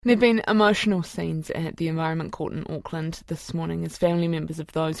There have been emotional scenes at the Environment Court in Auckland this morning as family members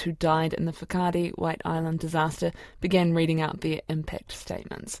of those who died in the Whakaari White Island disaster began reading out their impact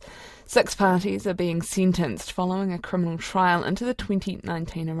statements. 6 parties are being sentenced following a criminal trial into the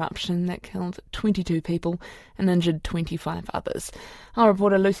 2019 eruption that killed 22 people and injured 25 others. Our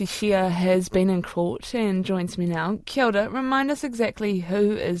reporter Lucy Xia has been in court and joins me now. Kia ora, remind us exactly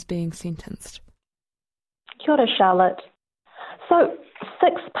who is being sentenced. Kia ora, Charlotte. So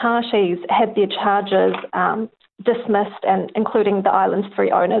 6 parties had their charges dismissed, and including the island's 3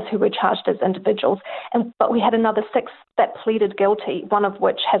 owners who were charged as individuals. But we had another 6 that pleaded guilty, one of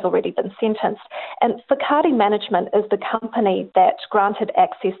which has already been sentenced. And Whakaari Management is the company that granted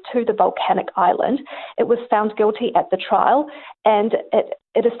access to the volcanic island. It was found guilty at the trial, and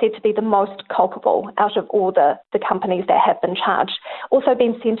it is said to be the most culpable out of all the companies that have been charged. Also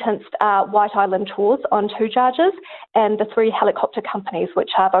being sentenced are White Island Tours on 2 charges, and the 3 helicopter companies,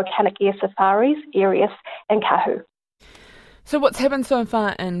 which are Volcanic Air Safaris, Aerius and Kahu. So what's happened so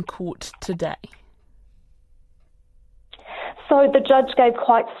far in court today? So the judge gave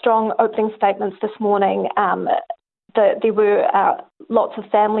quite strong opening statements this morning. There were lots of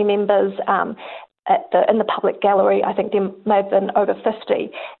family members in the public gallery. I think there may have been over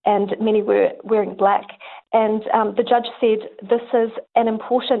 50, and many were wearing black. And the judge said this is an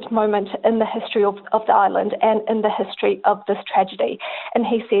important moment in the history of the island and in the history of this tragedy. And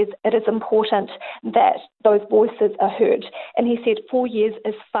he says it is important that those voices are heard. And he said 4 years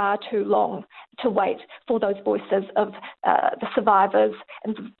is far too long to wait for those voices of the survivors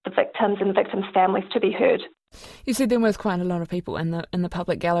and the victims and the victims' families to be heard. You said there was quite a lot of people in the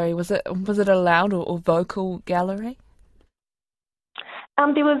public gallery. Was it a loud or vocal gallery?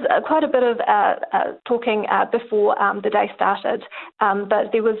 There was quite a bit of talking before the day started,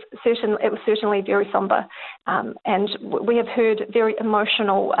 but it was certainly very sombre, and we have heard very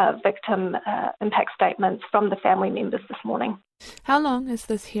emotional victim impact statements from the family members this morning. How long is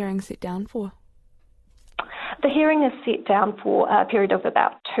this hearing set down for? The hearing is set down for a period of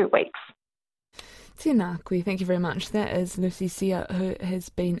about 2 weeks. Tēnā, thank you very much. That is Lucy Xia, who has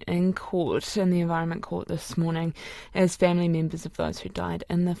been in court, in the Environment Court this morning, as family members of those who died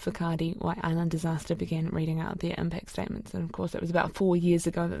in the Whakaari White Island disaster began reading out their impact statements. And of course, it was about 4 years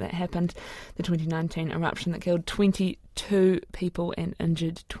ago that happened, the 2019 eruption that killed 22 people and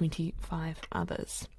injured 25 others.